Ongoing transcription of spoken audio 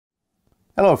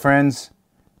Hello friends,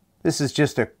 this is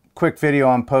just a quick video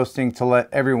I'm posting to let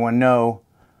everyone know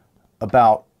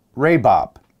about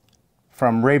RayBob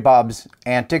from RayBob's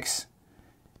Antics.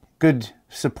 Good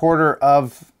supporter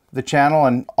of the channel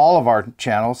and all of our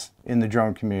channels in the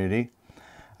drone community.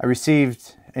 I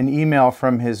received an email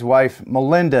from his wife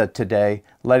Melinda today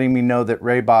letting me know that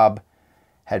RayBob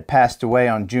had passed away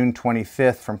on June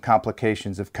 25th from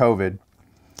complications of COVID.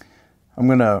 I'm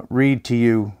going to read to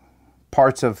you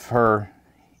parts of her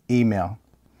email.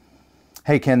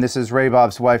 Hey Ken, this is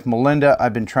RayBob's wife Melinda.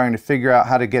 I've been trying to figure out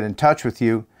how to get in touch with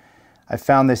you. I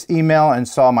found this email and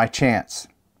saw my chance.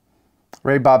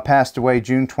 RayBob passed away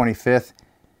June 25th.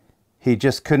 He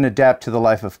just couldn't adapt to the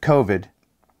life of COVID,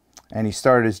 and he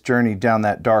started his journey down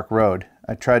that dark road.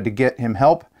 I tried to get him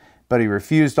help, but he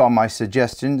refused all my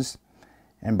suggestions,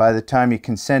 and by the time he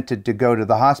consented to go to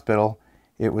the hospital,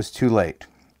 it was too late.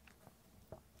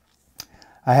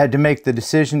 I had to make the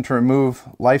decision to remove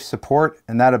life support,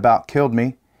 and that about killed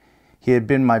me. He had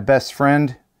been my best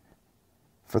friend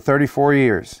for 34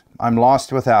 years. I'm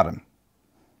lost without him.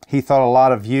 He thought a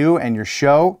lot of you and your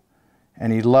show,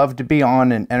 and he loved to be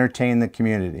on and entertain the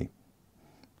community.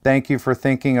 Thank you for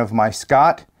thinking of my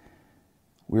Scott.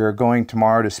 We are going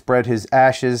tomorrow to spread his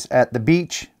ashes at the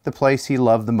beach, the place he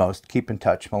loved the most. Keep in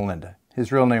touch, Melinda.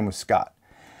 His real name was Scott.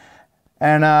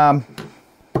 And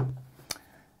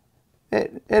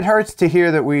it hurts to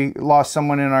hear that we lost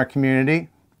someone in our community.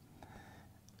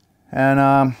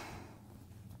 And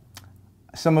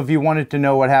some of you wanted to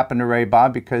know what happened to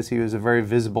RayBob because he was a very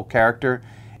visible character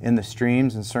in the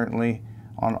streams and certainly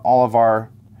on all of our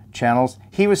channels.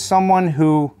 He was someone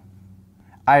who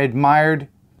I admired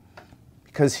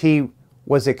because he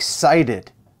was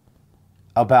excited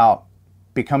about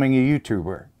becoming a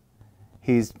YouTuber.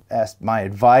 He's asked my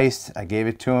advice, I gave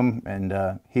it to him,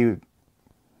 and he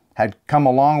had come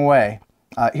a long way.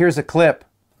 Here's a clip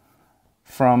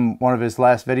from one of his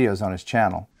last videos on his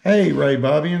channel. Hey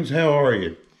RayBobians, how are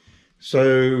you?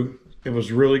 So it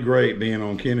was really great being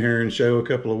on Ken Heron's show a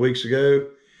couple of weeks ago,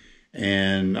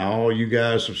 and all you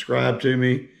guys subscribed to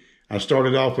me. I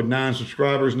started off with 9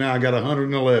 subscribers, now I got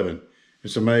 111.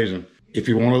 It's amazing. If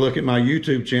you want to look at my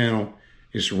YouTube channel,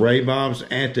 it's RayBob's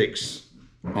Antics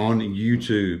on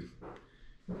YouTube.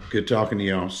 Good talking to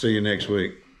y'all. See you next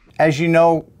week. As you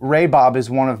know, RayBob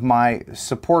is one of my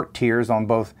support tiers on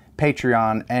both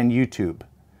Patreon and YouTube.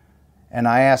 And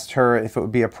I asked her if it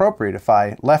would be appropriate if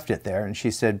I left it there, and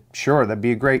she said, sure, that'd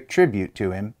be a great tribute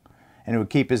to him, and it would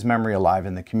keep his memory alive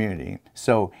in the community.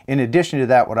 So in addition to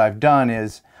that, what I've done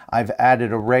is I've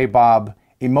added a RayBob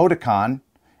emoticon,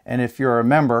 and if you're a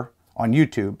member on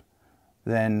YouTube,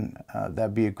 then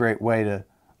that'd be a great way to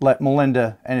let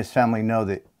Melinda and his family know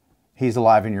that he's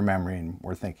alive in your memory and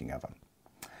we're thinking of him.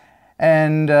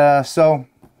 And so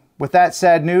with that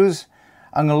sad news,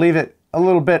 I'm going to leave it a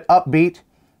little bit upbeat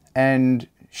and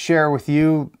share with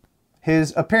you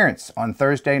his appearance on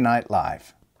Thursday Night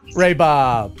Live.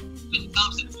 RayBob,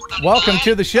 welcome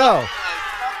to the show.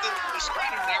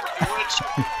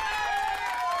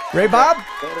 RayBob?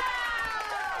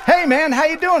 Hey man, how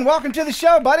you doing? Welcome to the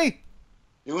show, buddy.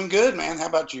 Doing good, man. How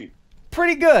about you?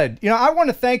 Pretty good. You know, I want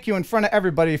to thank you in front of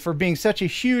everybody for being such a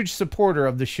huge supporter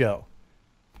of the show.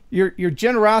 Your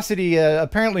generosity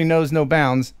apparently knows no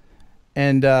bounds,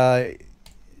 and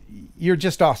you're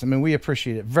just awesome, and we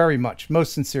appreciate it very much,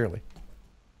 most sincerely.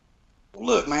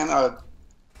 Look, man,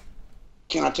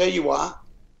 can I tell you why?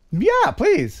 Yeah,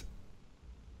 please.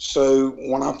 So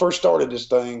when I first started this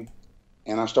thing,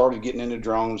 and I started getting into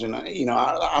drones, and you know,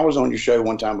 I was on your show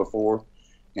one time before,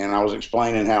 and I was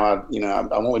explaining how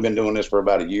I've only been doing this for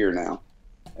about a year now,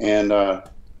 and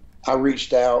I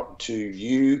reached out to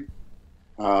you.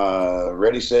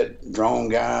 Ready Set Drone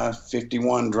Guy,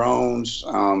 51 Drones,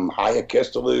 Haya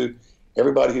Kestelou,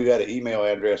 everybody who had an email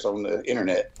address on the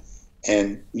internet,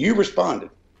 and you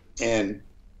responded, and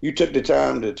you took the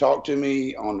time to talk to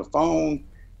me on the phone.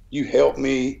 You helped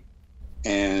me,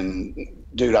 and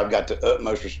dude, I've got the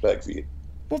utmost respect for you.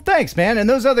 Well, thanks, man. And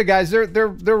those other guys, they're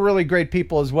really great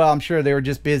people as well. I'm sure they were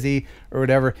just busy or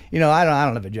whatever. You know, I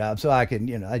don't have a job, so I can,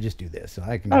 you know, I just do this, so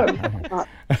I can.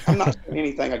 I'm not saying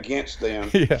anything against them.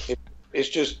 Yeah. It's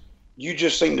just you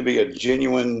just seem to be a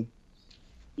genuine.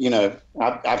 You know,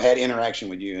 I've had interaction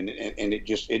with you, and it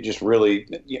just really,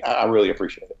 I really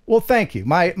appreciate it. Well, thank you.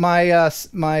 My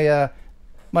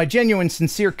genuine,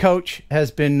 sincere coach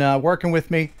has been working with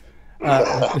me.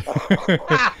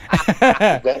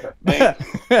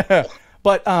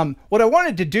 But what I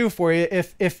wanted to do for you,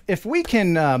 if we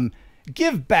can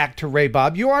give back to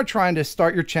RayBob, you are trying to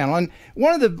start your channel, and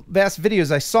one of the best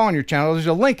videos I saw on your channel, there's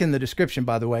a link in the description,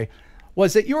 by the way,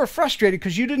 was that you were frustrated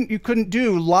because you couldn't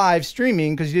do live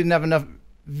streaming because you didn't have enough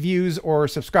views or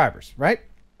subscribers, right?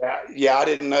 Yeah, I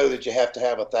didn't know that you have to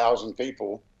have 1,000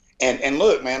 people. And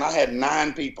look, man, I had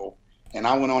 9 people, and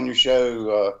I went on your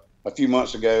show a few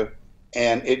months ago,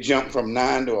 and it jumped from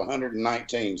 9 to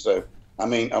 119. So, I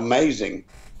mean, amazing.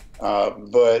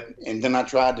 And then I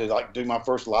tried to like do my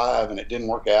first live, and it didn't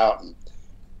work out. And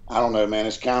I don't know, man.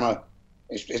 It's kind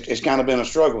of been a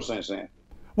struggle since then.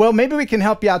 Well, maybe we can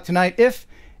help you out tonight. If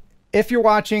you're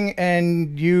watching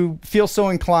and you feel so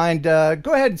inclined,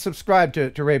 go ahead and subscribe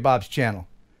to RayBob's channel.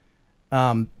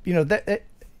 You know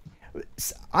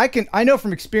I know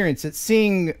from experience that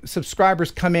seeing subscribers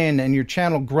come in and your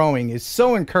channel growing is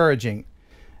so encouraging,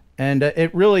 and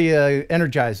it really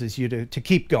energizes you to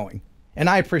keep going. And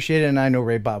I appreciate it, and I know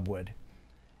RayBob would.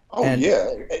 Oh, yeah,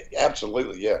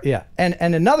 absolutely, yeah. Yeah, and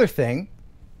another thing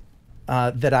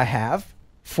that I have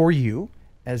for you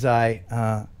as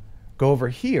I go over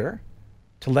here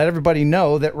to let everybody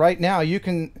know that right now you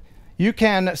can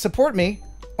support me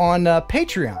on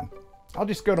Patreon. I'll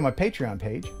just go to my Patreon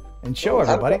page and show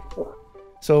everybody.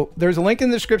 So there's a link in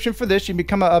the description for this. You can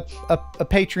become a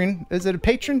patron. Is it a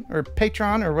patron or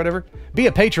patron or whatever? Be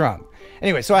a patron.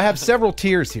 Anyway, so I have several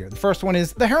tiers here. The first one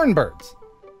is the Heron Birds.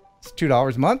 It's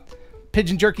 $2 a month.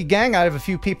 Pigeon Jerky Gang, I have a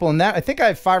few people in that. I think I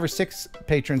have 5 or 6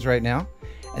 patrons right now.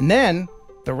 And then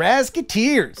the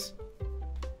Razketeers,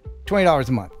 $20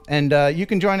 a month. And you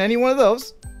can join any one of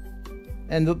those.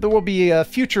 And there will be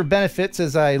future benefits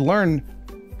as I learn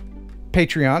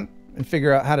Patreon and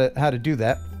figure out how to do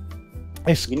that.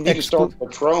 You need to start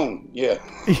Patron, yeah.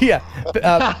 Yeah.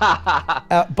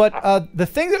 But the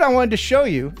thing that I wanted to show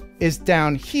you is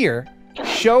down here.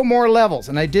 Show more levels.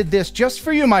 And I did this just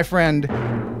for you, my friend.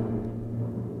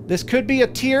 This could be a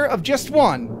tier of just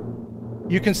one.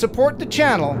 You can support the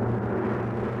channel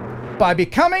by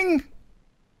becoming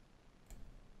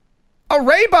a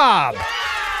RayBob.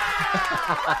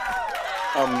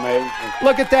 Amazing.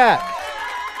 Look at that.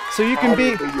 So you can be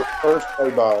your first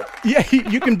RayBob. Yeah,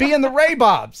 you can be in the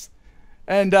RayBobs.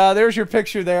 And there's your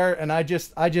picture there. And I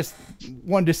just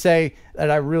wanted to say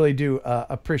that I really do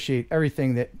appreciate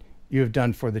everything that you have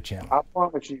done for the channel. I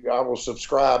promise you, I will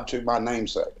subscribe to my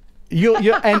namesake.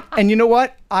 And you know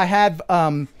what? I have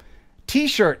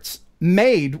T-shirts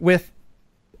made with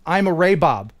 "I'm a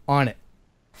RayBob" on it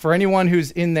for anyone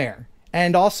who's in there.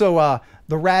 And also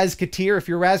the Razketeer. If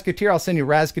you're a Razketeer, I'll send you a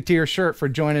Razketeer shirt for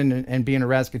joining and being a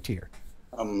Razketeer.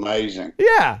 Amazing.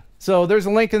 Yeah. So there's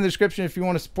a link in the description if you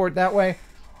want to support that way.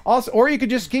 Also, or you could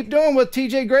just keep doing what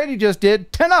TJ Grady just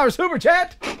did. $10 super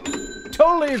chat.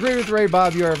 Totally agree with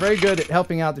RayBob. You are very good at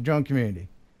helping out the drone community.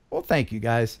 Well, thank you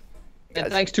guys.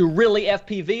 And thanks to Really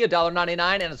FPV, $1.99,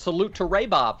 and a salute to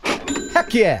RayBob.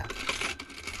 Heck yeah.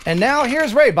 And now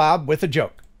here's RayBob with a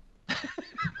joke.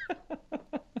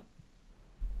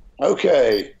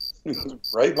 Okay.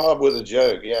 RayBob with a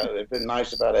joke. Yeah, it'd been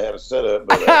nice if I'd had a setup.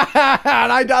 But,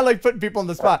 and I like putting people on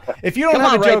the spot. If you don't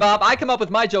have a joke, RayBob, I come up with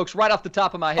my jokes right off the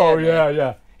top of my head. Oh, yeah,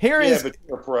 yeah. But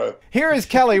you're a pro. Here is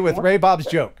Kelly with RayBob's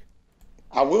joke.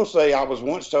 I will say I was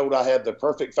once told I had the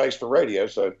perfect face for radio,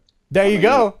 so there you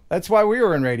go. That's why we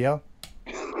were in radio.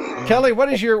 Kelly,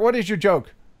 what is your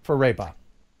joke for RayBob?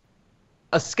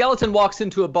 A skeleton walks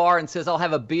into a bar and says, "I'll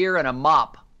have a beer and a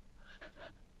mop."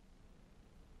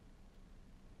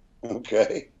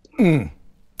 Okay.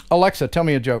 Alexa, tell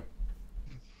me a joke.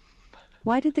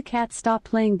 Why did the cat stop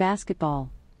playing basketball?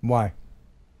 Why?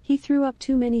 He threw up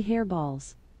too many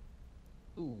hairballs.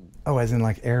 Oh, as in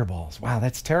like air balls. Wow,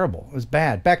 that's terrible. It was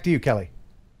bad. Back to you, Kelly.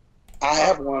 I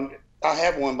have one,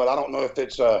 but I don't know if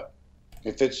it's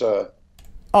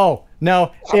Oh,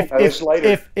 no.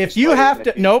 If you have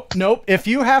to nope. If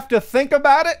you have to think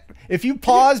about it, if you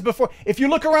pause if you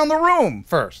look around the room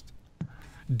first,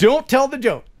 don't tell the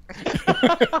joke.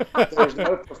 There's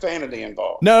no profanity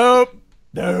involved. Nope.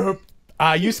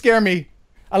 You scare me.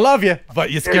 I love you,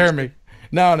 but you scare me.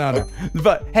 No.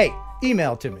 But hey,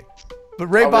 email to me. But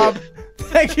RayBob,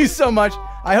 thank you so much.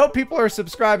 I hope people are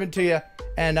subscribing to you,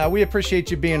 and we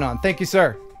appreciate you being on. Thank you,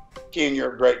 sir. Ken,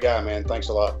 you're a great guy, man. Thanks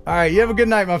a lot. All right, you have a good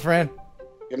night, my friend.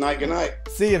 Good night.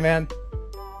 See you, man.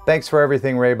 Thanks for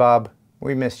everything, RayBob.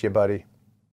 We missed you, buddy.